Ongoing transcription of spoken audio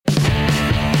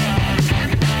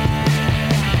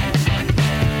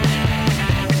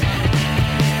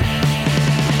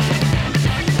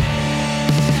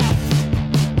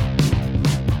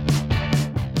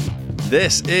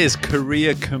This is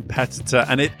Career Competitor,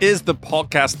 and it is the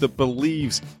podcast that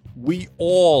believes we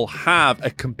all have a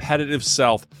competitive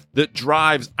self that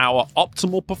drives our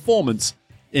optimal performance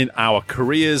in our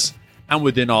careers and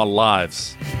within our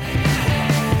lives.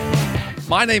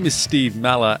 My name is Steve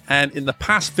Meller, and in the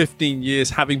past 15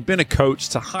 years, having been a coach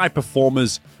to high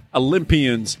performers,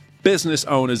 Olympians, business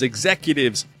owners,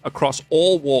 executives across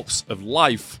all walks of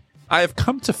life, I have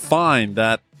come to find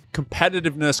that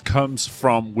competitiveness comes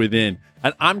from within.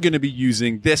 And I'm going to be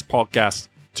using this podcast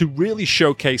to really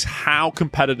showcase how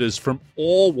competitors from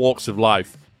all walks of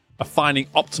life are finding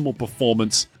optimal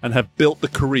performance and have built the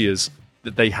careers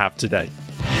that they have today.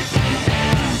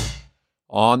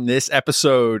 On this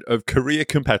episode of Career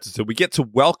Competitor, we get to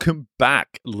welcome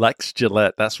back Lex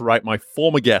Gillette. That's right, my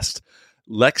former guest,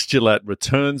 Lex Gillette,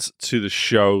 returns to the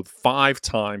show.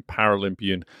 5-time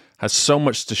Paralympian, has so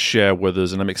much to share with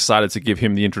us, and I'm excited to give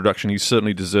him the introduction he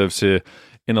certainly deserves here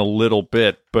in a little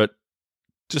bit. But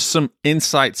just some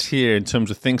insights here in terms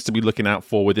of things to be looking out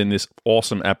for within this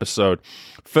awesome episode.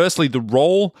 Firstly, the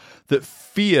role that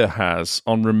fear has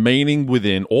on remaining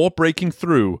within or breaking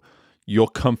through your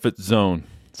comfort zone.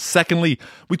 Secondly,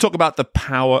 we talk about the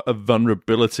power of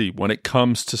vulnerability when it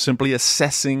comes to simply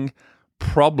assessing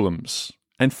problems.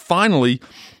 And finally,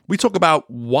 we talk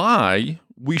about why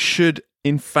we should,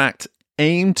 in fact,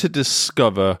 aim to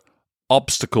discover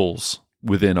obstacles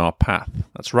within our path.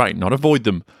 That's right, not avoid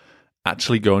them.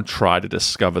 Actually go and try to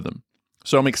discover them.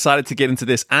 So I'm excited to get into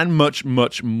this and much,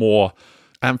 much more.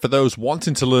 And for those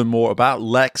wanting to learn more about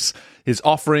Lex, his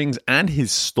offerings, and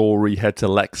his story, head to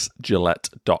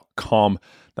lexgillette.com.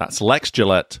 That's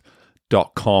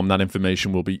lexgillette.com. That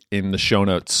information will be in the show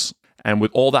notes. And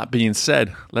with all that being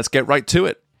said, let's get right to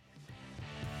it.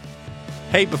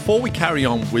 Hey, before we carry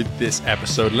on with this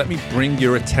episode, let me bring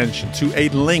your attention to a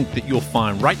link that you'll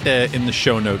find right there in the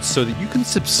show notes so that you can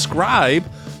subscribe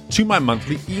to my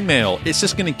monthly email. It's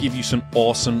just going to give you some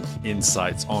awesome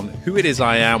insights on who it is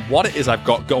I am, what it is I've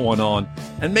got going on,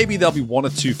 and maybe there'll be one or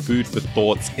two food for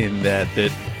thoughts in there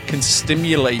that can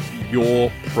stimulate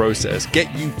your process,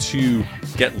 get you to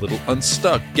get a little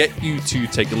unstuck, get you to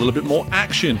take a little bit more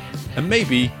action, and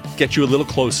maybe get you a little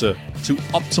closer to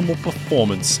optimal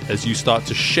performance as you start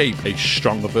to shape a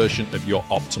stronger version of your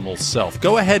optimal self.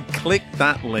 Go ahead, click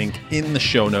that link in the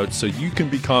show notes so you can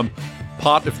become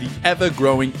part of the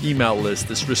ever-growing email list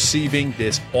that's receiving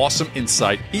this awesome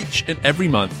insight each and every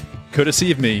month,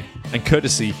 courtesy of me and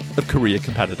courtesy of Career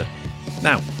Competitor.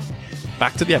 Now,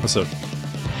 back to the episode.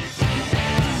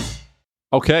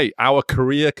 Okay, our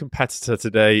Career Competitor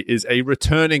today is a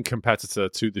returning competitor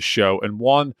to the show and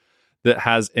one that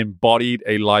has embodied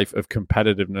a life of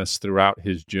competitiveness throughout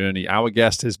his journey. Our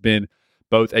guest has been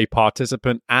both a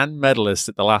participant and medalist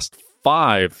at the last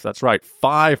 5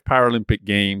 Paralympic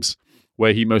Games,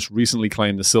 where he most recently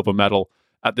claimed the silver medal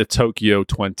at the Tokyo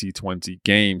 2020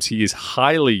 Games. He is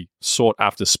highly sought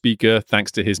after speaker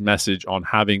thanks to his message on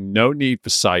having no need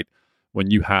for sight when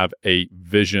you have a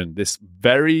vision. This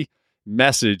very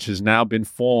message has now been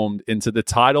formed into the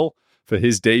title for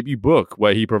his debut book,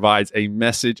 where he provides a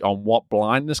message on what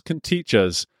blindness can teach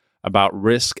us about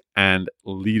risk and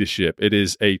leadership. It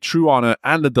is a true honor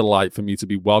and a delight for me to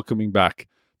be welcoming back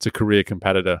to Career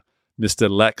Competitor, Mr.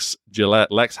 Lex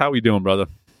Gillette. Lex, how are you doing, brother?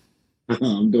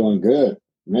 I'm doing good.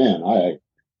 Man,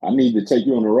 I need to take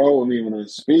you on the road with me when I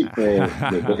speak for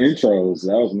the intros.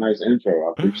 That was a nice intro.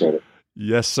 I appreciate it.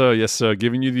 Yes, sir. Yes, sir.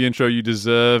 Giving you the intro you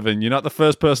deserve. And you're not the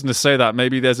first person to say that.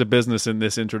 Maybe there's a business in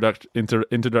this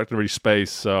introductory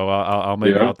space. So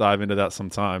I'll dive into that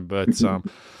sometime.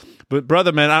 But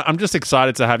brother, man, I'm just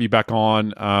excited to have you back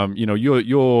on.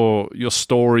 Your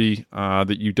story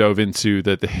that you dove into,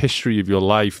 the history of your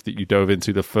life that you dove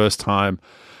into the first time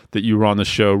that you were on the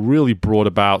show really brought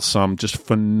about some just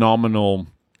phenomenal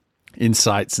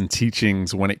insights and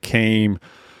teachings when it came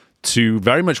to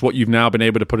very much what you've now been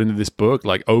able to put into this book,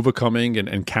 like overcoming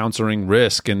and countering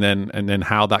risk, and then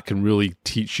how that can really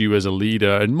teach you as a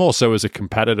leader and more so as a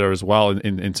competitor as well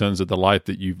in terms of the life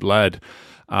that you've led.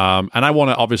 And I want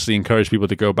to obviously encourage people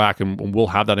to go back, and we'll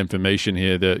have that information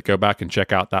here, to go back and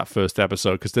check out that first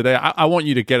episode, because today I want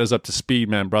you to get us up to speed,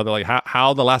 man, brother, like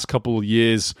how the last couple of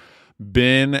years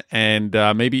been, and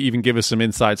maybe even give us some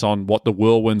insights on what the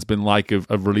whirlwind's been like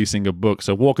of releasing a book.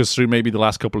 So walk us through maybe the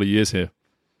last couple of years here.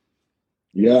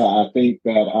 Yeah, I think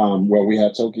that we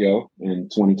had Tokyo in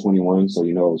 2021, so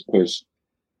it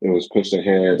was pushed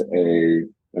ahead a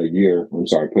year. I'm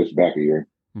sorry, pushed back a year.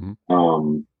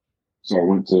 Mm-hmm. So I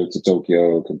went to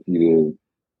Tokyo, competed,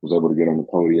 was able to get on the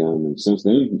podium, and since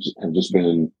then I've just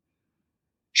been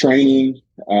training.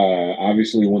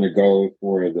 Obviously want to go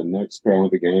for the next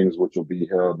Paralympic Games, which will be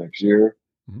held next year.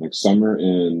 like summer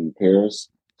in Paris.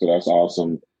 So that's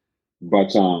awesome.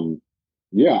 But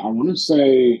yeah, I want to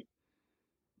say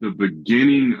the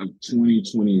beginning of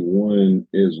 2021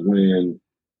 is when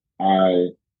I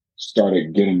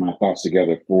started getting my thoughts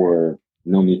together for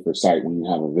No Need for Sight when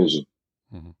you have a vision.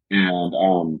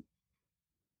 And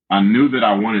I knew that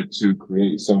I wanted to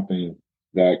create something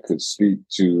that could speak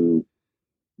to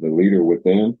the leader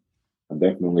within. I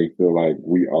definitely feel like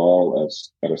we all,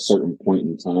 at a certain point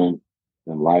in time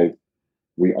in life,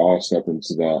 we all step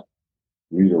into that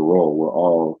leader role. We're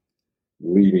all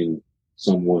leading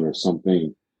someone or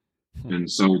something. And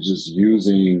so just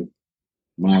using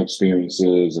my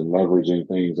experiences and leveraging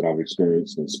things that I've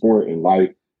experienced in sport and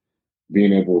life,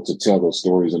 being able to tell those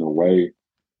stories in a way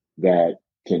that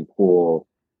can pull,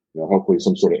 hopefully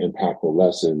some sort of impactful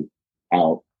lesson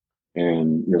out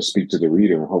and, speak to the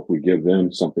reader and hopefully give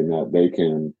them something that they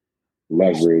can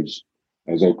leverage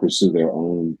as they pursue their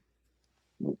own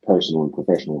personal and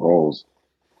professional goals.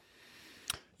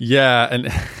 Yeah,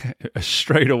 and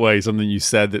straight away, something you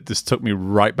said that just took me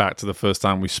right back to the first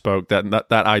time we spoke,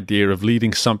 that idea of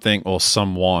leading something or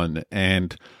someone.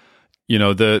 And,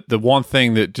 the one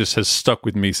thing that just has stuck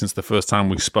with me since the first time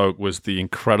we spoke was the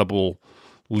incredible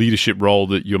leadership role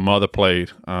that your mother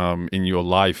played in your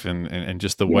life and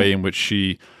just the way in which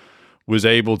she was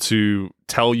able to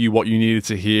tell you what you needed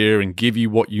to hear and give you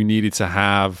what you needed to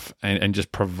have and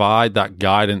just provide that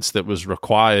guidance that was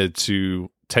required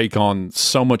to take on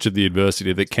so much of the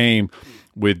adversity that came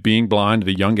with being blind at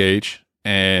a young age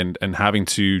and having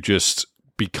to just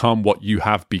become what you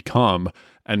have become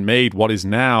and made what is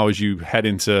now, as you head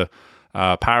into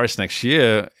Paris next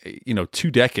year,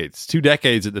 2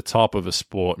 decades at the top of a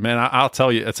sport. Man, I'll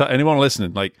tell you, anyone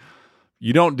listening, like,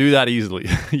 you don't do that easily.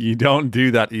 You don't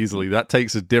do that easily. That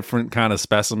takes a different kind of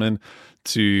specimen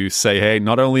to say, hey,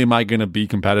 not only am I going to be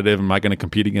competitive, am I going to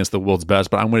compete against the world's best,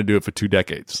 but I'm going to do it for 2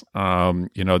 decades.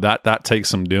 That takes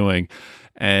some doing.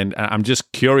 And I'm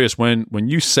just curious, when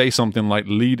you say something like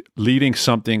leading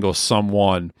something or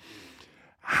someone,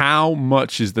 how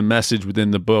much is the message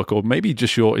within the book, or maybe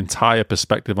just your entire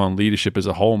perspective on leadership as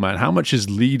a whole, man? How much is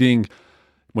leading,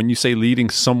 when you say leading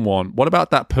someone, what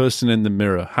about that person in the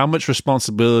mirror? How much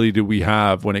responsibility do we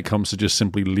have when it comes to just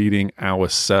simply leading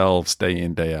ourselves day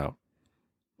in, day out?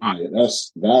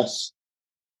 That's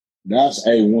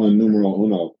A1 numero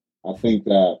uno. I think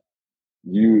that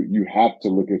you have to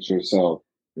look at yourself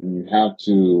and you have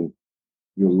to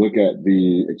look at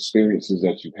the experiences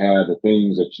that you've had, the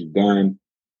things that you've done,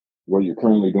 what you're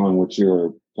currently doing, what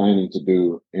you're planning to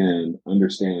do, and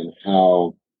understand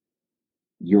how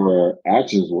your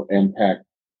actions will impact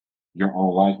your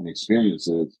own life and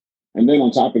experiences. And then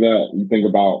on top of that, you think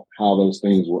about how those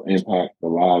things will impact the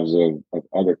lives of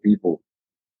other people.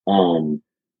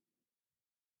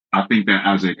 I think that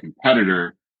as a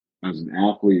competitor, as an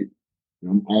athlete,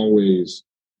 I'm always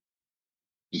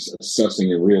just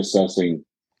assessing and reassessing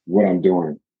what I'm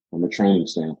doing from a training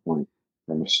standpoint,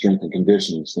 from a strength and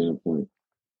conditioning standpoint,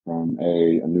 from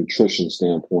a nutrition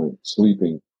standpoint,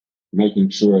 sleeping, making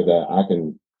sure that I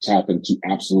can tap into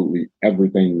absolutely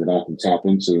everything that I can tap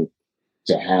into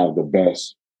to have the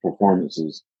best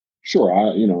performances. Sure,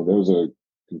 there's a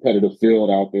competitive field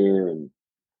out there and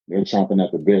they're chomping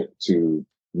at the bit to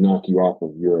knock you off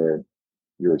of your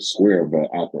square. But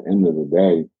at the end of the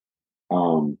day,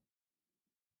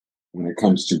 when it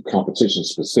comes to competition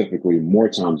specifically, more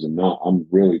times than not, I'm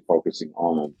really focusing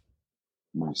on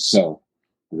myself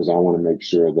because I want to make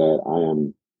sure that I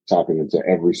am tapping into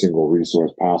every single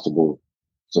resource possible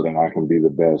so that I can be the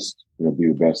best, be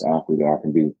the best athlete that I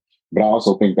can be. But I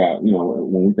also think that,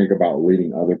 when we think about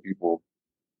leading other people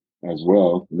as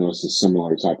well, it's a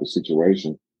similar type of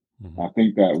situation. Mm-hmm. I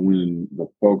think that when the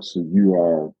folks who you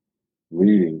are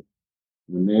leading,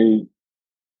 when they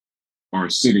are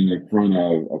sitting in front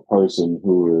of a person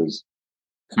who is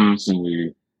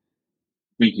constantly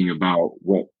thinking about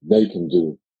what they can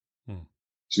do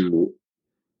to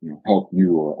help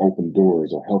you or open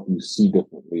doors or help you see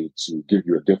differently, to give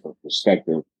you a different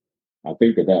perspective, I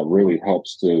think that really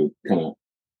helps to kind of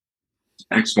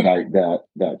expedite that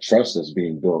trust that's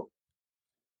being built.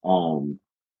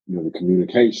 The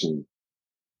communication,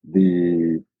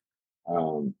 the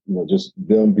just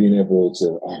them being able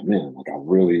to, oh man, like I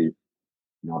really,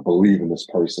 I believe in this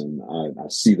person. I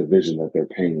see the vision that they're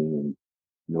painting,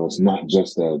 and it's not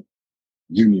just that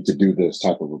you need to do this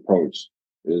type of approach.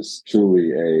 It's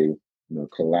truly a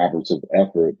collaborative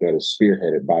effort that is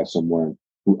spearheaded by someone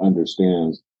who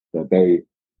understands that they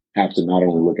have to not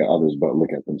only look at others but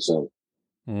look at themselves.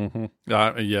 Mm-hmm.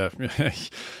 Yeah,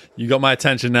 you got my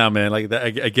attention now, man. Like that,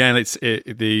 again,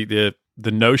 the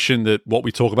the notion that what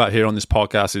we talk about here on this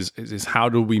podcast is how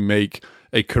do we make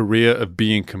a career of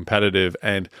being competitive,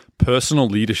 and personal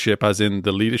leadership, as in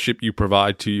the leadership you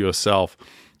provide to yourself,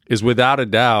 is without a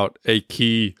doubt a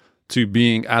key to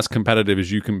being as competitive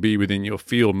as you can be within your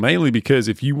field, mainly because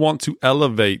if you want to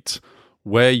elevate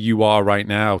where you are right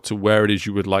now to where it is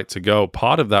you would like to go,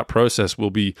 part of that process will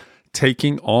be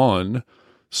taking on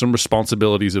some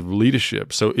responsibilities of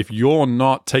leadership. So if you're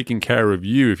not taking care of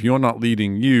you, if you're not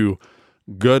leading you,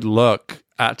 good luck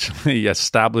actually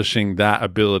establishing that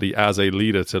ability as a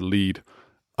leader to lead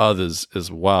others as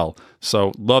well.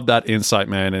 So love that insight,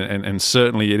 man. And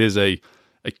certainly it is a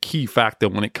key factor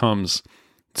when it comes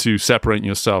to separating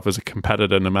yourself as a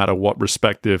competitor, no matter what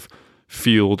respective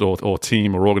field or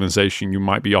team or organization you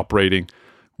might be operating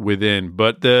within.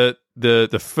 But the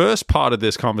first part of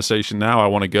this conversation now I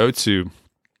want to go to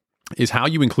is how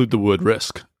you include the word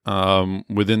risk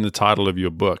within the title of your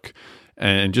book.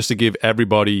 And just to give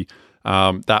everybody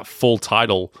that full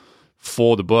title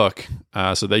for the book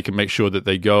so they can make sure that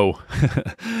they go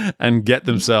and get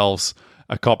themselves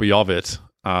a copy of it.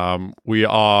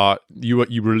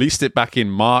 You released it back in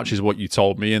March, is what you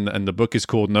told me, and the book is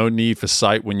called No Need for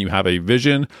Sight When You Have a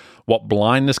Vision: What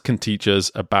Blindness Can Teach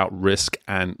Us About Risk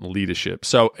and Leadership.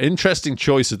 So interesting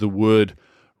choice of the word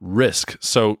risk.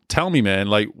 So tell me, man,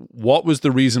 like, what was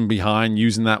the reason behind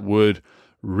using that word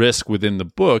risk within the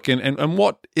book, and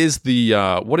what is the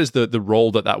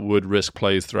role that word risk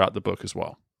plays throughout the book as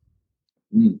well?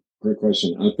 Great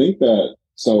question. I think that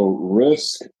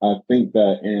risk, I think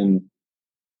that in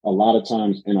a lot of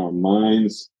times in our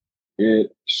minds,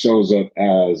 it shows up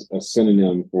as a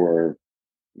synonym for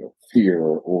fear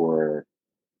or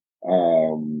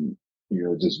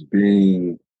just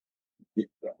being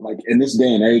like, in this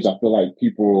day and age, I feel like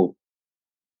people,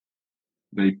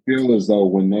 they feel as though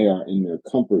when they are in their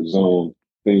comfort zone,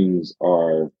 things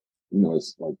are,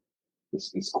 it's like,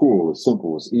 it's cool, it's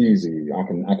simple, it's easy. I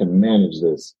can manage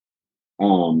this.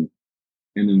 And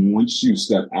then once you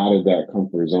step out of that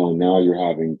comfort zone, now you're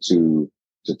having to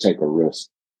take a risk.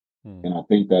 And I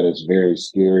think that it's very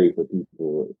scary for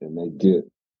people, and they get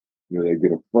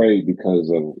afraid because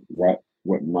of what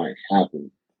might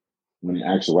happen. When in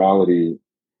actuality,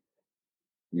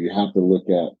 you have to look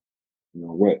at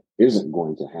what isn't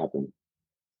going to happen.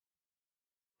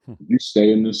 If you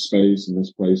stay in this space, in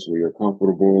this place where you're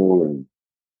comfortable and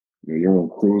you're on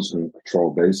cruise control,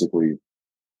 basically,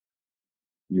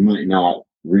 you might not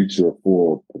reach your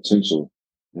full potential.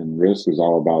 And risk is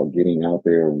all about getting out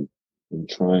there and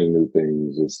trying new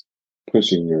things. It's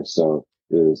pushing yourself,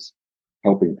 is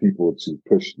helping people to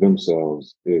push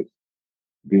themselves. It's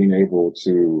being able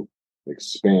to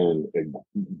expand and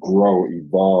grow,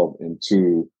 evolve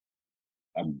into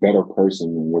a better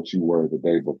person than what you were the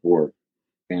day before.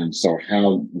 And so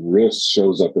how risk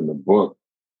shows up in the book,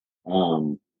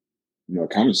 it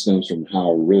kind of stems from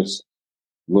how risk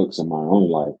looks in my own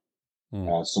life.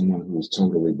 As someone who's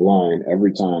totally blind,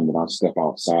 every time that I step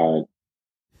outside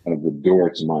of the door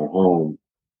to my home,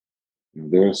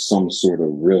 there's some sort of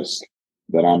risk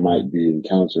that I might be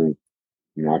encountering.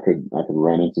 I could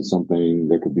run into something.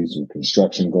 There could be some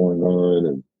construction going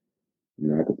on,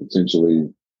 and I could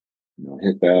potentially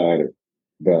hit that.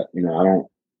 But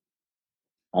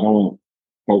I don't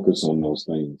focus on those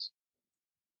things.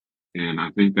 And I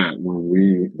think that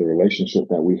the relationship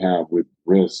that we have with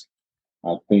risk,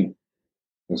 I think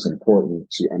it's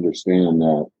important to understand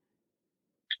that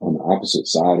on the opposite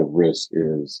side of risk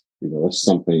is, it's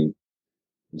something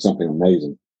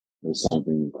amazing. There's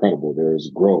something incredible. There's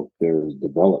growth. There's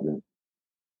development.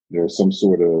 There's some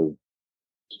sort of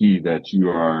key that you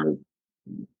are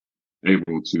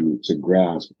able to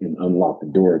grasp and unlock the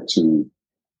door to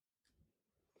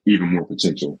even more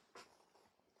potential.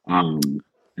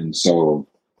 And so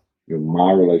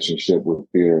my relationship with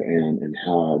fear and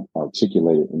how I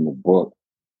articulate it in the book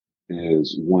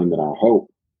is one that I hope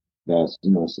that's,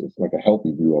 it's like a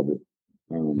healthy view of it.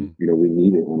 We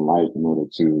need it in life in order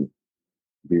to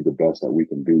be the best that we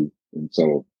can be. And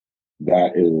so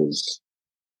that is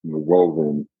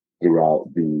woven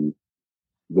throughout the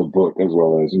book, as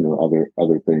well as,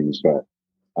 other things. But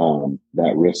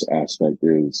that risk aspect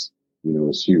is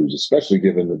huge, especially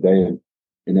given the day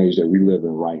and age that we live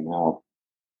in right now.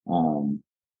 From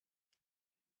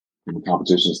a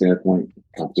competition standpoint,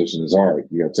 competition is hard.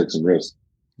 You got to take some risks.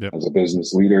 Yep. As a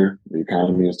business leader, the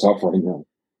economy is tough right now.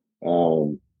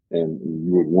 And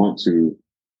you would want to,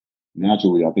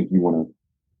 naturally, I think you want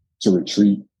to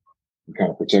retreat and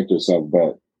kind of protect yourself,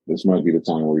 but this might be the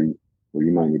time where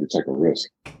you might need to take a risk.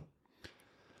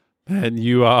 Man,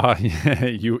 you are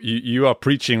you are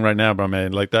preaching right now, bro,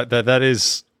 man. Like that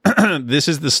is this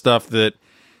is the stuff that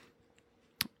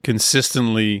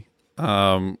consistently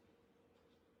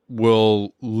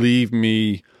will leave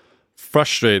me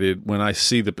frustrated when I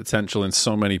see the potential in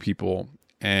so many people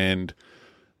and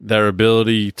their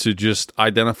ability to just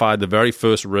identify the very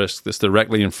first risk that's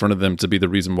directly in front of them to be the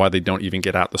reason why they don't even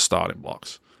get out the starting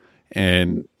blocks.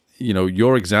 And,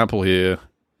 your example here,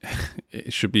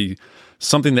 it should be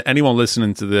something that anyone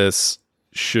listening to this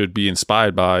should be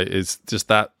inspired by, is just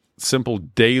that simple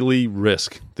daily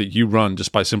risk that you run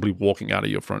just by simply walking out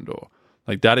of your front door.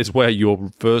 Like, that is where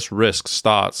your first risk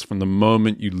starts, from the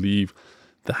moment you leave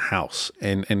the house.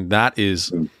 And that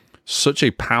is such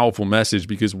a powerful message,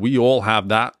 because we all have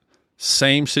that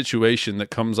same situation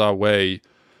that comes our way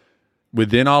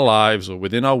within our lives or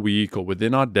within our week or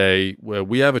within our day, where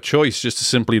we have a choice just to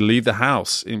simply leave the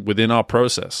house within our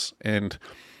process. And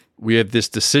we have this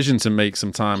decision to make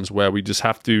sometimes where we just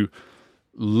have to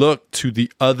look to the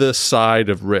other side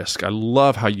of risk. I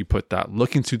love how you put that.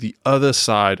 Looking to the other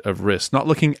side of risk, not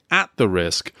looking at the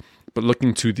risk, but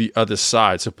looking to the other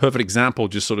side. So perfect example,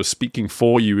 just sort of speaking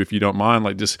for you, if you don't mind,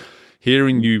 like just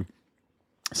hearing you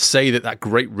say that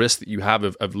great risk that you have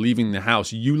of leaving the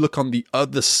house, you look on the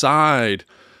other side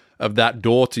of that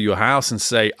door to your house and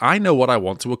say, I know what I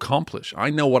want to accomplish. I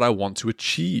know what I want to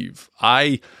achieve.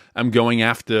 I am going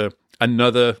after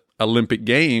another Olympic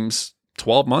Games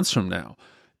 12 months from now.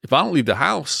 If I don't leave the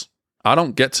house, I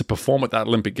don't get to perform at that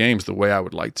Olympic Games the way I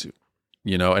would like to.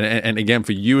 And again,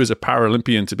 for you as a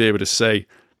Paralympian to be able to say,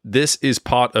 this is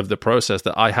part of the process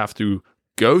that I have to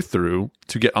go through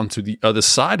to get onto the other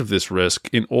side of this risk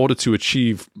in order to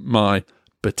achieve my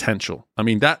potential. I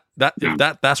mean, that's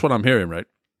what I'm hearing, right?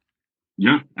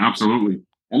 Yeah, absolutely.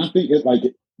 And I think it's like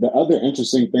the other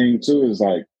interesting thing too is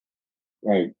like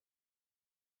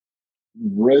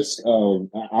risk of,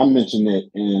 I mentioned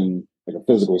it in like a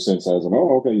physical sense as an,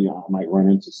 I might run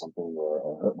into something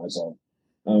or hurt myself,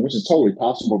 which is totally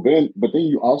possible. But then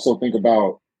you also think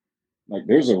about, like,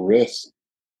 there's a risk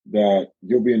that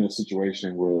you'll be in a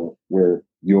situation where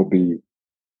you'll be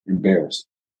embarrassed.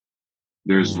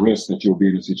 There's risk that you'll be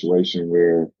in a situation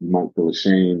where you might feel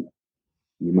ashamed,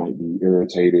 you might be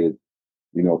irritated.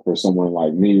 For someone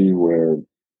like me, where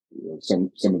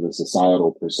some of the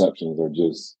societal perceptions are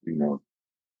just,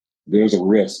 there's a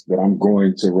risk that I'm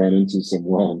going to run into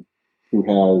someone who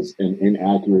has an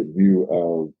inaccurate view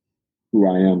of who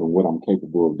I am and what I'm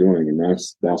capable of doing, and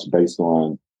that's based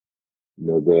on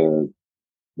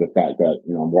the fact that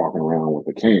I'm walking around with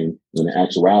a cane. In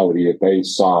actuality, if they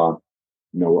saw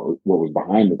what was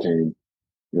behind the cane,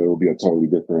 it would be a totally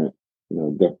different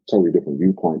totally different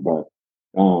viewpoint. But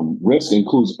risk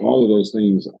includes all of those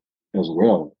things as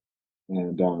well,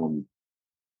 and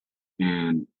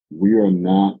we are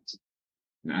not,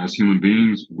 as human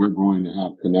beings, we're going to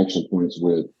have connection points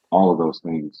with all of those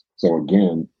things. So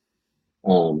again,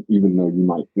 even though you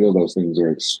might feel those things or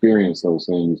experience those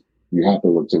things, you have to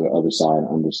look to the other side and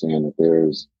understand that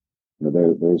there's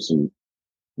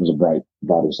a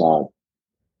brighter side.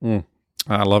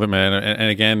 I love it, man. And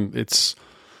again, it's,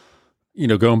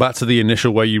 going back to the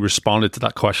initial way you responded to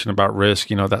that question about risk,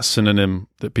 that synonym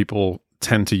that people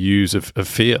tend to use of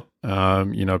fear,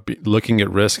 looking at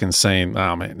risk and saying,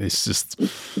 oh man, it's just,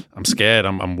 I'm scared.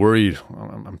 I'm worried.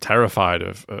 I'm terrified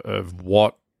of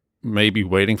what may be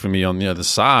waiting for me on the other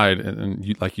side.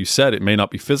 And like you said, it may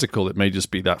not be physical. It may just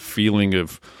be that feeling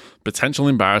of potential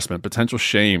embarrassment, potential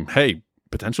shame,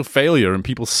 potential failure, and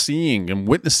people seeing and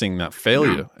witnessing that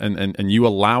failure, and you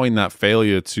allowing that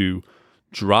failure to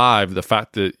drive the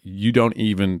fact that you don't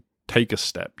even take a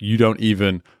step. You don't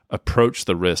even approach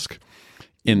the risk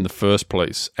in the first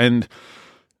place. And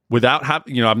without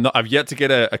having, I've yet to get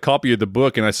a copy of the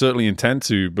book, and I certainly intend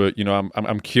to, but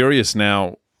I'm curious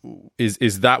now,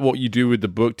 is that what you do with the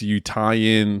book? Do you tie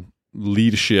in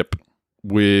leadership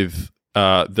with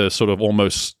the sort of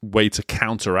almost way to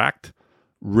counteract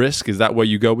risk? Is that where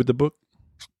you go with the book?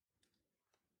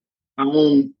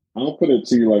 I'll put it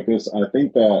to you like this. I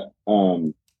think that,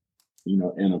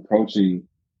 in approaching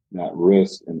that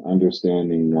risk and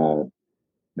understanding that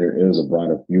there is a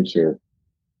brighter future,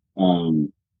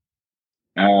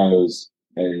 as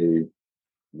a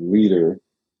leader,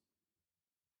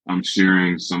 I'm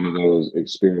sharing some of those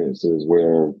experiences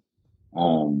where,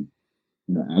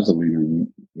 as a leader,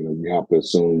 you have to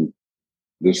assume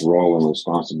this role and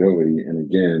responsibility. And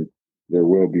again, there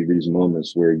will be these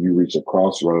moments where you reach a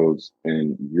crossroads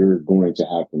and you're going to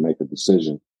have to make a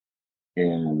decision.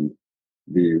 And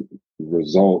the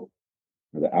result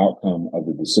or the outcome of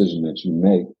the decision that you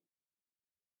make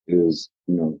is,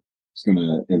 it's going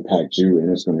to impact you, and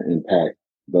it's going to impact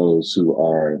those who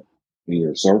are in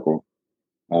your circle.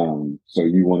 So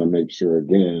you want to make sure,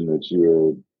 again, that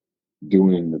you're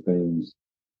doing the things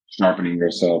sharpening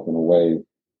yourself in a way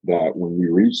that when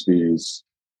you reach these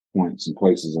points and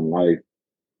places in life,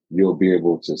 you'll be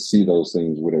able to see those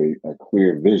things with a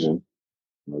clear vision,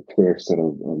 a clear set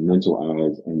of mental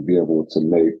eyes, and be able to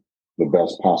make the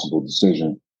best possible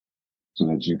decision so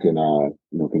that you can,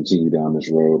 continue down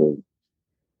this road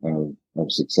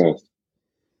of success.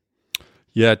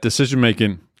 Yeah, decision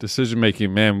making,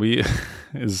 man. We,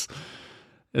 as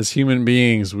human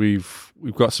beings, we've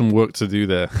got some work to do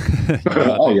there.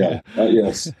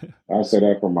 Yes, I say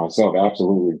that for myself.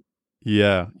 Absolutely.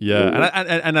 Yeah,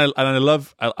 and I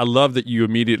love that you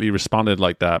immediately responded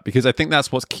like that, because I think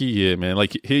that's what's key here, man.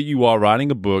 Like, here you are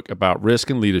writing a book about risk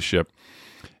and leadership,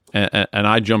 and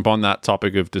I jump on that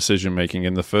topic of decision making,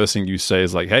 and the first thing you say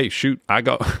is like, "Hey, shoot, I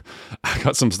got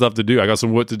some stuff to do. I got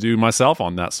some work to do myself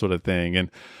on that sort of thing."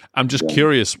 And I'm just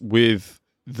curious with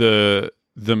the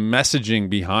messaging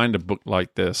behind a book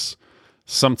like this.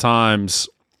 Sometimes,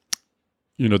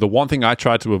 the one thing I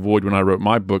tried to avoid when I wrote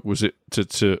my book was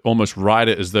to almost write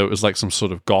it as though it was like some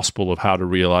sort of gospel of how to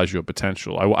realize your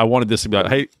potential. I wanted this to be like,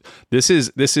 hey, this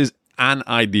is an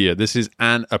idea. This is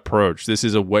an approach. This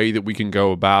is a way that we can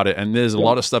go about it. And there's a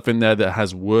lot of stuff in there that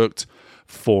has worked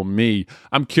for me.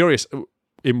 I'm curious,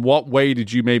 in what way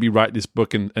did you maybe write this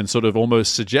book and sort of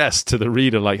almost suggest to the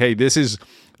reader, like, hey, this is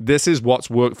what's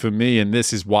worked for me, and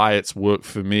this is why it's worked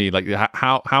for me? Like,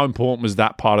 how important was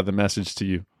that part of the message to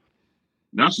you?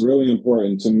 That's really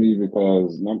important to me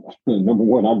because number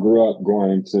one, I grew up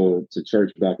going to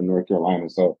church back in North Carolina.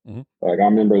 So like, I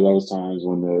remember those times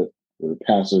when the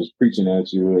pastor's preaching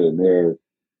at you and they're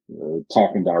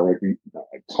talking directly,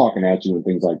 talking at you and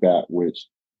things like that, which,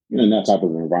 in that type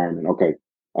of environment. Okay.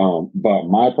 But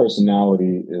my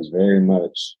personality is very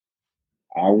much,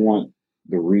 I want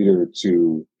the reader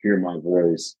to hear my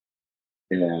voice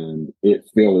and it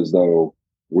feel as though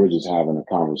we're just having a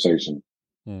conversation.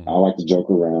 I like to joke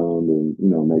around and,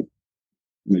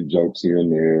 make jokes here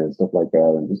and there and stuff like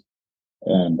that.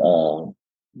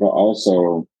 But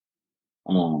also,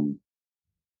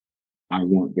 I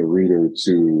want the reader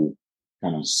to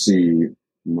kind of see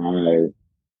my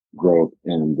growth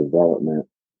and development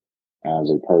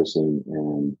as a person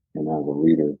and as a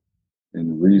leader. And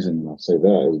the reason I say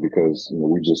that is because,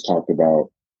 we just talked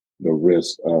about the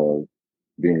risk of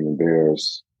being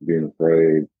embarrassed, being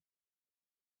afraid,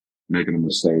 making a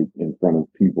mistake in front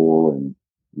of people, and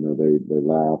they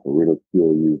laugh or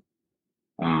ridicule you.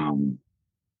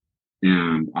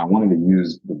 And I wanted to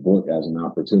use the book as an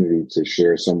opportunity to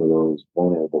share some of those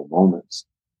vulnerable moments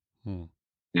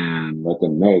and let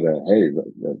them know that, hey,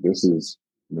 that this is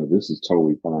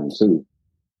totally fine too.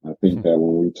 I think that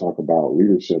when we talk about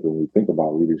leadership and we think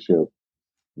about leadership,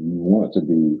 you want to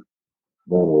be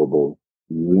vulnerable.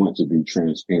 You want to be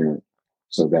transparent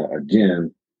so that,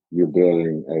 again, you're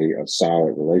building a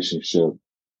solid relationship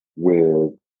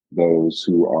with those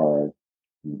who are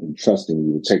entrusting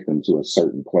you to take them to a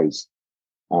certain place.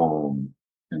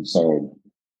 And so,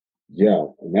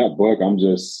 in that book, I'm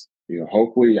just,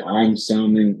 hopefully I'm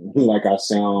sounding like I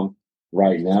sound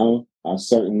right now.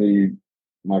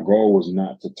 My goal was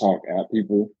not to talk at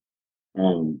people.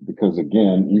 Because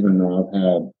again, even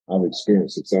though I've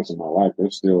experienced success in my life,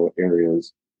 there's still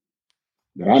areas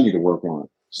that I need to work on.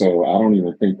 So I don't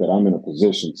even think that I'm in a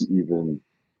position to even,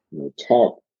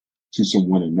 talk to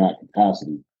someone in that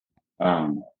capacity.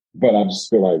 But I just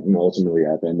feel like, ultimately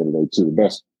at the end of the day too, the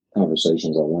best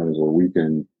conversations I want is where we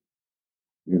can,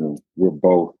 we're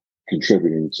both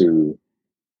contributing to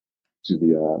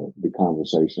the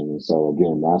conversation. And so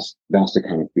again, that's the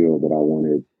kind of feel that I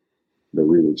wanted the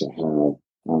reader to have.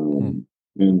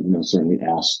 And certainly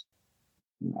ask.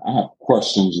 I have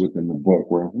questions within the book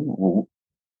where, what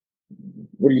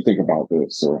do you think about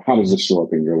this, or how does this show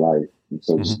up in your life? And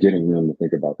so just getting them to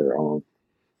think about their own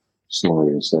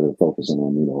story instead of focusing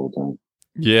on me the whole time.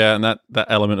 Yeah, and that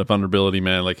element of vulnerability,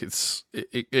 man, like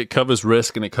it covers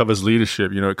risk and it covers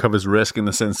leadership. It covers risk in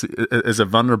the sense that as a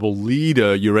vulnerable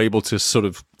leader, you're able to sort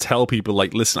of tell people,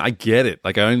 like, listen, I get it.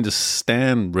 Like, I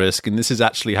understand risk, and this is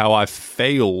actually how I've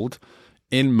failed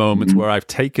in moments where I've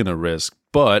taken a risk.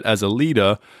 But as a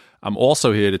leader, I'm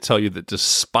also here to tell you that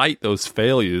despite those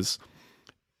failures,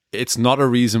 it's not a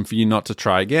reason for you not to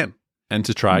try again and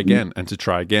to try again and to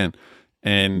try again.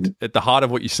 And at the heart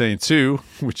of what you're saying too,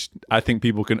 which I think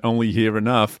people can only hear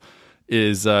enough,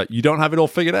 is you don't have it all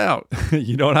figured out.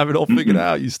 You don't have it all figured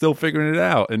out. You're still figuring it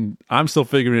out. And I'm still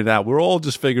figuring it out. We're all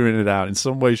just figuring it out in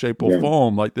some way, shape, or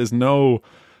form. Like, there's no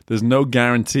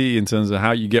guarantee in terms of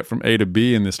how you get from A to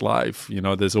B in this life.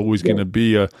 There's always going to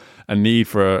be a need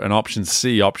for an option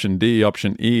C, option D,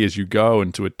 option E as you go,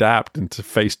 and to adapt and to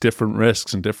face different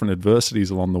risks and different adversities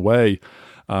along the way.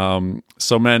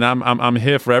 So, man, I'm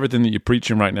here for everything that you're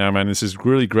preaching right now, man. This is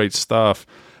really great stuff.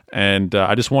 And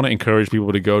I just want to encourage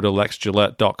people to go to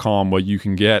lexgillette.com where you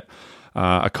can get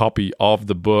a copy of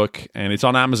the book. And it's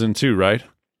on Amazon too, right?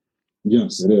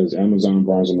 Yes, it is. Amazon,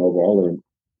 Barnes & Noble,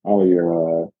 all of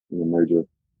your major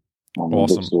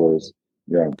awesome bookstores.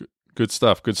 Yeah. Good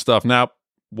stuff. Good stuff. Now,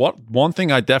 one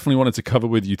thing I definitely wanted to cover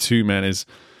with you too, man, is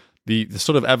the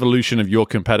sort of evolution of your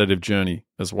competitive journey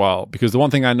as well. Because the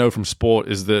one thing I know from sport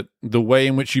is that the way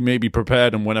in which you maybe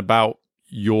prepared and went about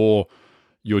your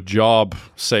job,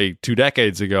 say 2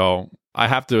 decades ago, I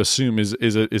have to assume there's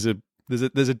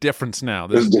a difference now.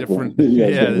 There's a different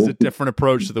there's a different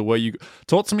approach to the way you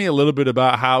talk to me a little bit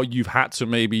about how you've had to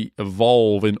maybe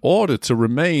evolve in order to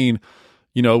remain,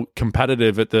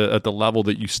 competitive at the level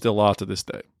that you still are to this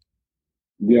day.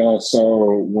 Yeah.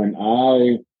 So when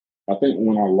I think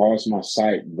when I lost my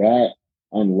sight, that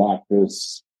unlocked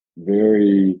this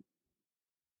very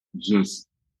just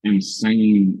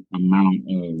insane amount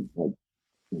of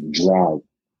drive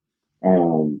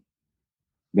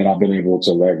that I've been able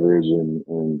to leverage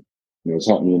and it's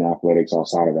helped me in athletics,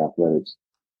 outside of athletics.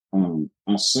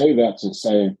 I say that to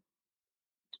say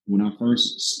when I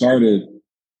first started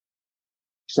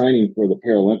training for the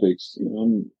Paralympics,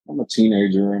 I'm a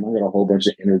teenager and I got a whole bunch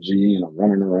of energy and I'm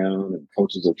running around and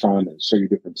coaches are trying to show you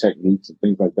different techniques and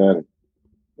things like that.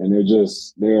 And they're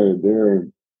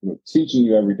teaching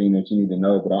you everything that you need to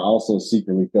know. But I also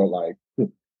secretly felt like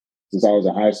since I was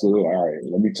in high school, all right,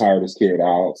 let me tire this kid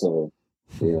out. So,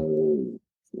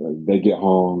 they get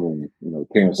home and,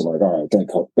 parents are like, all right,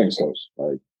 thanks, coach.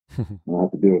 Like, I don't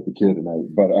have to deal with the kid tonight.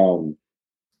 But,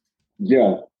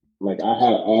 yeah, like I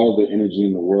had all the energy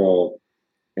in the world.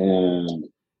 And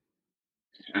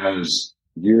as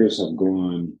years have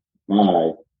gone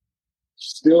by,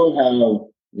 still have, a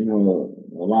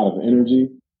lot of energy.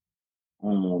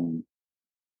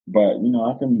 But,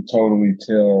 I can totally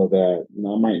tell that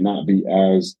I might not be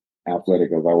as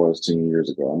athletic as I was 10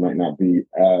 years ago. I might not be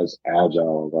as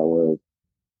agile as I was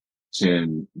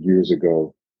 10 years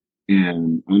ago.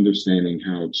 And understanding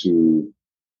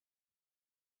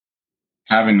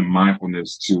having the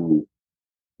mindfulness to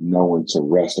know when to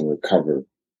rest and recover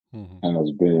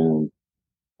has been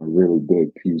a really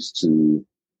big piece to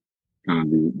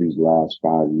kind of these last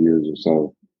 5 years or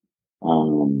so.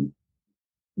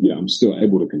 I'm still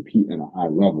able to compete at a high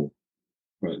level,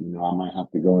 but I might have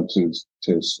to go into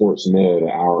sports med an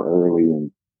hour early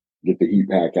and get the heat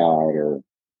pack out, or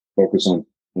focus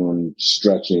on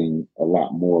stretching a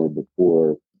lot more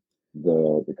before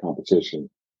the competition.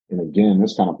 And again,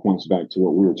 this kind of points back to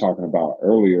what we were talking about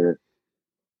earlier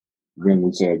when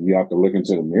we said you have to look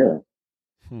into the mirror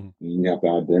and you have to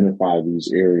identify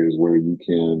these areas where you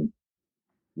can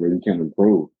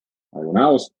improve. Like when I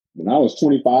was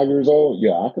 25 years old,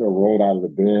 I could have rolled out of the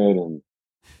bed and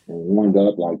warmed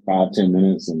up like 5-10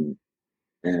 minutes and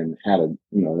had it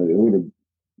would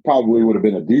have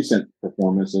been a decent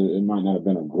performance. It might not have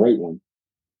been a great one.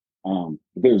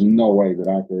 But there's no way that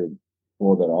I could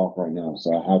pull that off right now.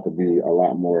 So I have to be a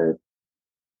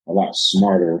lot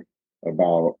smarter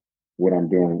about what I'm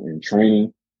doing in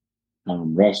training, how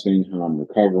I'm resting, how I'm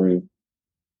recovering.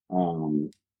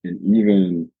 And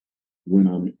even when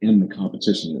I'm in the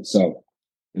competition itself,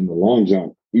 in the long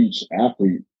jump, each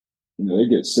athlete, they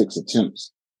get 6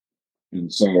 attempts.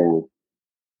 And so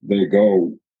they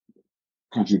go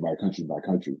country by country by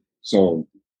country. So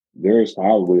there's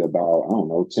probably about,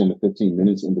 10 to 15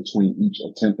 minutes in between each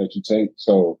attempt that you take.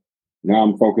 So now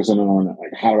I'm focusing on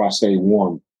like, how do I stay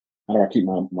warm? How do I keep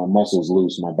my muscles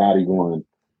loose, my body going,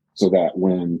 so that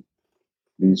when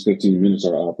these 15 minutes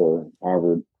are up, or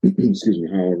however,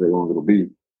 however long it'll be,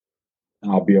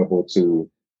 I'll be able to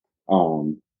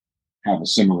have a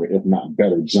similar, if not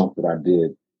better, jump that I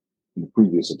did in the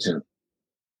previous attempt.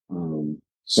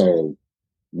 So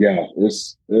yeah,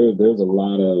 there's a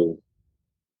lot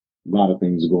of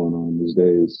things going on these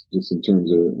days, just in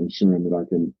terms of ensuring that I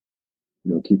can,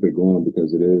 keep it going,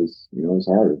 because it is, it's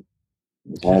harder.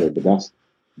 It's harder, but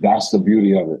that's the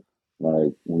beauty of it.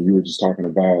 Like when you were just talking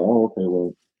about,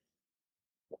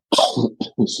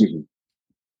 excuse me.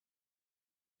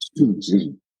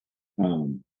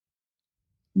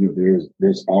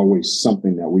 There's always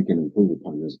something that we can improve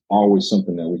upon. There's always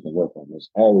something that we can work on. There's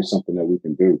always something that we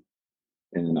can do.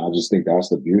 And I just think that's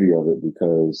the beauty of it,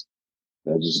 because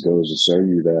that just goes to show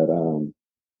you that,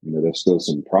 there's still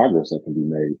some progress that can be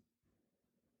made.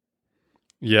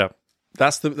 Yeah.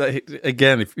 That's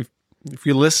again, if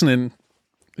you're listening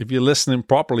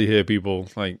properly here, people,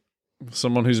 like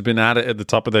someone who's been at it at the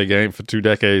top of their game for 2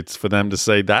 decades, for them to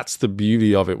say that's the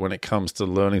beauty of it when it comes to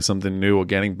learning something new or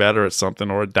getting better at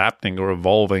something or adapting or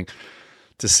evolving.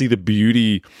 to see the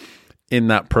beauty in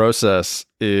that process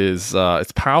is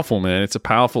it's powerful, man. It's a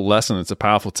powerful lesson. It's a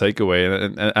powerful takeaway.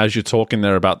 And as you're talking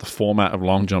there about the format of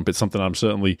long jump, it's something I'm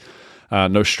certainly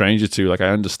no stranger to. Like, I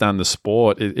understand the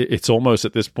sport. It's almost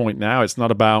at this point now, it's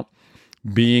not about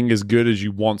being as good as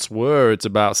you once were. It's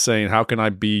about saying, how can I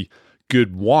be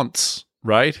good once,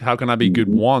 right? How can I be good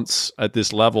once at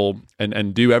this level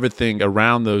and do everything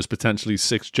around those potentially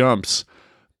 6 jumps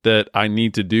that I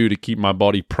need to do to keep my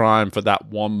body primed for that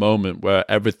one moment where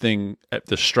everything,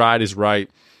 the stride is right,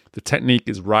 the technique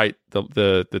is right,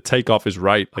 the takeoff is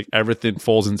right, like everything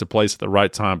falls into place at the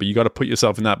right time. But you got to put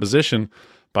yourself in that position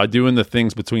by doing the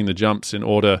things between the jumps in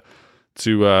order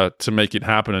to make it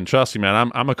happen. And trust me,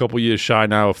 man, I'm a couple years shy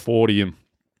now of 40, and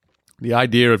the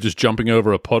idea of just jumping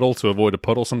over a puddle to avoid a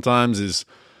puddle sometimes is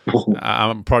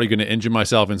I'm probably going to injure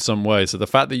myself in some way. So the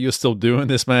fact that you're still doing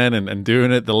this, man, and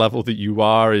doing it the level that you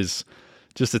are is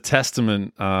just a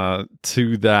testament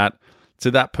to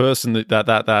that person,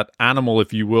 that animal,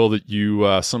 if you will, that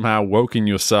you somehow woke in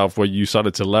yourself, where you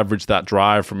started to leverage that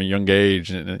drive from a young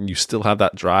age, and you still have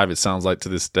that drive, it sounds like, to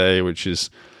this day, which is,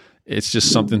 it's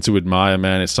just something to admire,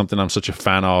 man. It's something I'm such a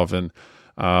fan of, and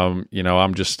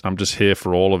I'm just here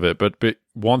for all of it. But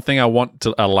one thing I want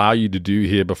to allow you to do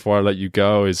here before I let you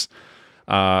go is,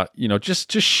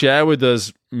 just share with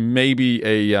us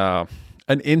maybe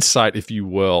an insight, if you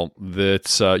will,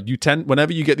 that you tend,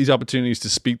 whenever you get these opportunities to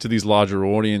speak to these larger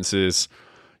audiences,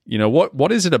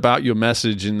 what is it about your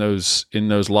message in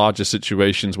those larger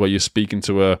situations where you're speaking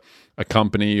to a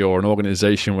company or an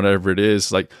organization, whatever it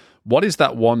is, like, what is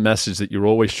that one message that you're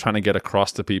always trying to get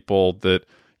across to people that,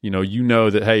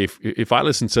 that, hey,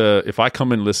 if I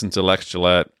come and listen to Lex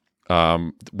Gillette,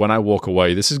 when I walk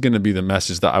away, this is going to be the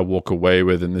message that I walk away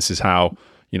with, and this is how,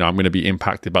 I'm going to be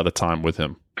impacted by the time with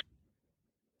him?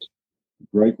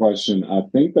 Great question. I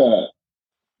think that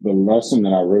the lesson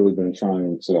that I've really been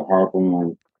trying to harp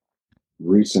on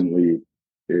recently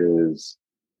is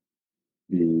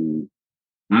the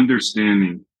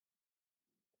understanding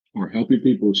or helping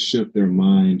people shift their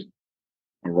mind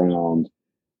around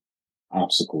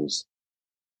obstacles.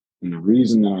 And the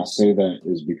reason that I say that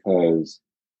is because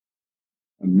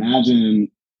imagine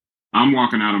I'm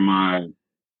walking out of my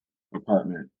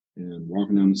apartment and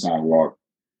walking down the sidewalk.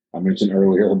 I mentioned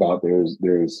earlier about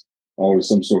there's always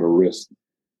some sort of risk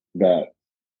that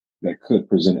could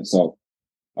present itself.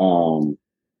 And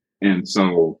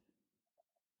so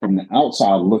from the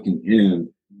outside looking in,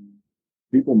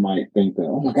 people might think that,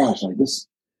 oh my gosh, like this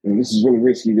is really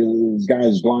risky. This guy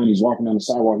is blind. He's walking down the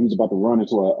sidewalk. He's about to run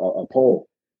into a pole.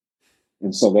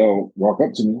 And so they'll walk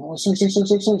up to me. Oh, sir,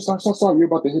 stop. You're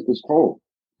about to hit this pole.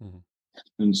 Mm-hmm.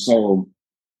 And so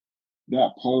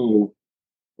that pole,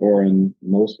 or in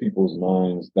most people's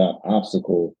minds, that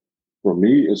obstacle, for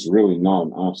me, is really not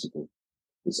an obstacle.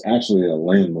 It's actually a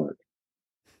landmark.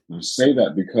 And I say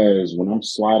that because when I'm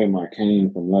sliding my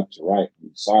cane from left to right on the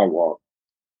sidewalk,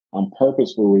 I'm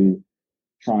purposefully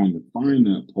trying to find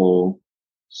that pole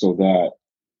so that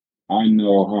I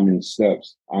know how many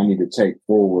steps I need to take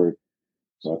forward.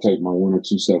 So I take my 1 or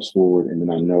 2 steps forward, and then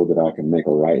I know that I can make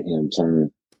a right-hand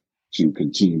turn to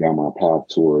continue down my path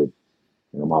toward,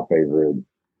 my favorite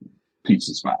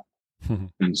pizza spot.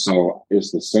 And so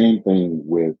it's the same thing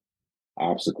with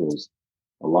obstacles.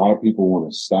 A lot of people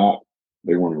want to stop.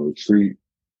 They want to retreat.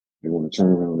 They want to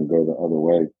turn around and go the other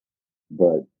way.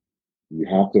 But you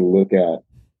have to look at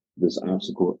this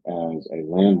obstacle as a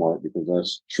landmark, because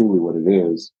that's truly what it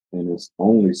is. And it's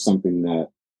only something that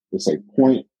it's a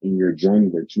point in your journey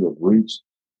that you have reached.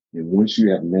 And once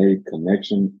you have made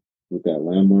connection with that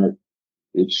landmark,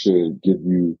 it should give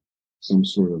you some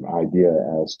sort of idea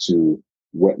as to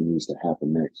what needs to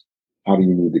happen next. How do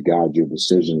you need to guide your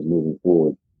decisions moving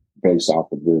forward based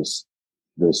off of this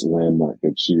landmark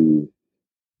that you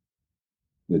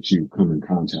come in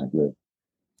contact with?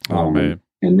 Oh, man.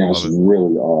 And that's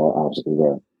really all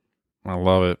obstacles are. I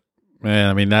love it, man.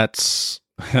 I mean, that's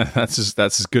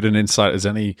as good an insight as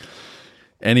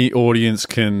any audience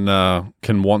can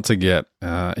want to get.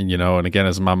 And again,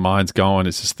 as my mind's going,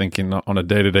 it's just thinking on a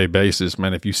day-to-day basis,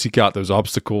 man. If you seek out those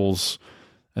obstacles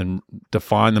and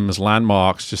define them as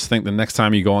landmarks, just think the next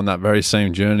time you go on that very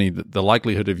same journey, the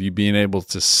likelihood of you being able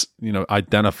to,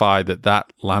 identify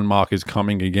that landmark is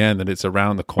coming again, that it's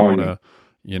around the corner.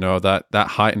 That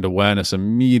heightened awareness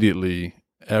immediately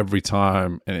every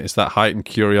time. And it's that heightened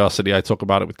curiosity. I talk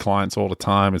about it with clients all the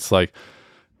time. It's like,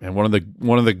 man, one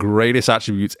of the greatest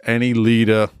attributes any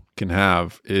leader can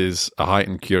have is a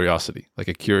heightened curiosity, like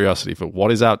a curiosity for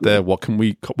what is out there, what can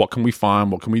we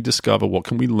find, what can we discover, what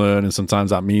can we learn. And sometimes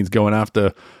that means going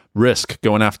after risk,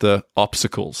 going after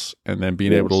obstacles, and then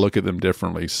being able to look at them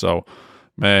differently. So,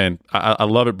 Man, I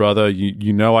love it, brother.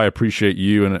 You know I appreciate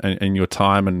you and your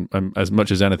time, and as much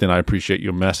as anything, I appreciate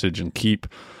your message. And keep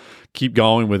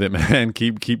going with it, man.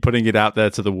 Keep putting it out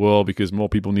there to the world, because more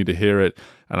people need to hear it.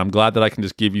 And I'm glad that I can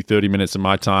just give you 30 minutes of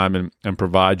my time and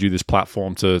provide you this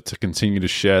platform to continue to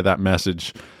share that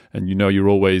message. And you're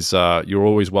always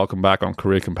welcome back on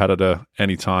Career Competitor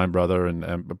anytime, brother.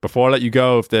 And before I let you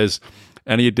go, if there's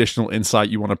any additional insight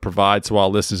you want to provide to our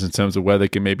listeners in terms of where they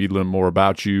can maybe learn more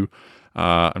about you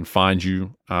and find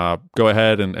you, go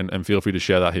ahead and feel free to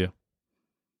share that here.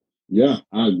 Yeah.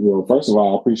 Well, first of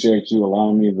all, I appreciate you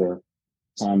allowing me the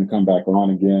time to come back on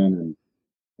again.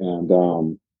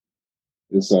 And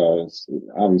it's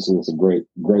obviously it's a great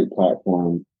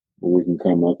platform where we can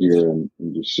come up here and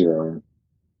just share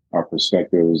our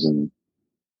perspectives and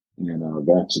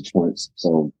vantage points.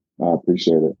 So I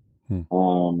appreciate it.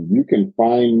 You can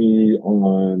find me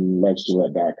on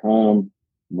LexGillette.com.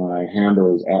 My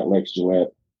handle is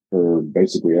 @LexGillette for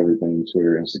basically everything: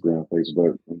 Twitter, Instagram,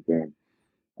 Facebook, LinkedIn.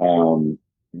 And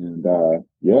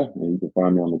you can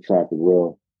find me on the track as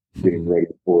well, getting ready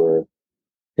for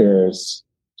Paris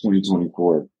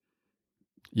 2024.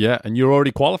 Yeah, and you're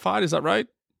already qualified, is that right?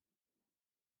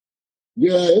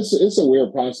 Yeah, it's a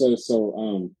weird process.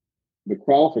 So the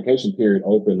qualification period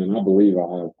opened, and I believe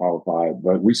I have qualified,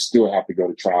 but we still have to go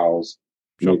to trials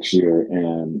next year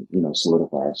and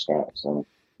solidify our spot. So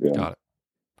yeah, got it.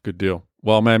 Good deal.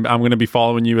 Well, man, I'm going to be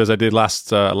following you as I did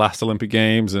last Olympic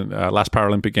Games and last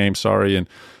Paralympic Games. Sorry, and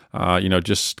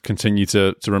just continue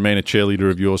to remain a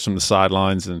cheerleader of yours from the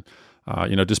sidelines, and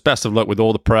just best of luck with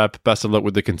all the prep. Best of luck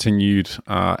with the continued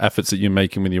efforts that you're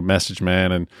making with your message,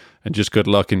 man, and just good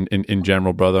luck in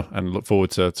general, brother. And look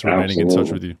forward to remaining in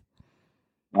touch with you.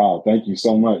 Oh, thank you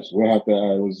so much. We'll have to.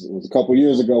 It was a couple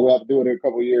years ago. We'll have to do it in a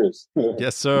couple years.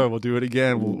 Yes, sir. We'll do it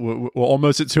again. We're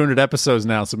almost at 200 episodes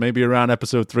now, so maybe around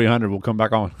episode 300, we'll come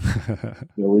back on.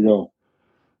 There we go.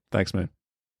 Thanks, man.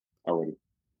 Alrighty.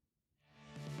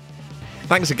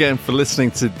 Thanks again for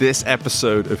listening to this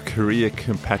episode of Career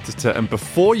Competitor. And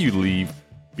before you leave,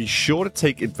 be sure to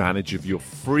take advantage of your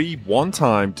free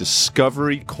one-time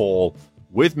discovery call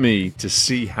with me to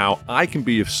see how I can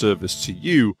be of service to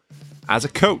you as a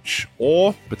coach,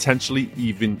 or potentially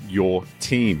even your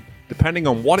team. Depending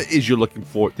on what it is you're looking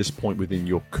for at this point within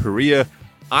your career,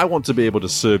 I want to be able to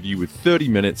serve you with 30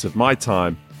 minutes of my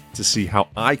time to see how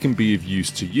I can be of use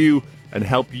to you and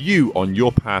help you on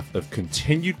your path of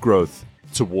continued growth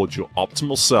towards your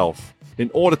optimal self in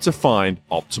order to find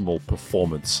optimal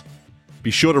performance.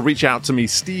 Be sure to reach out to me,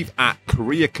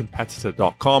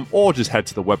 steve@careercompetitor.com, or just head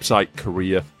to the website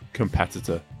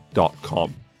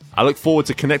careercompetitor.com. I look forward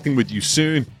to connecting with you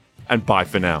soon, and bye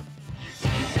for now.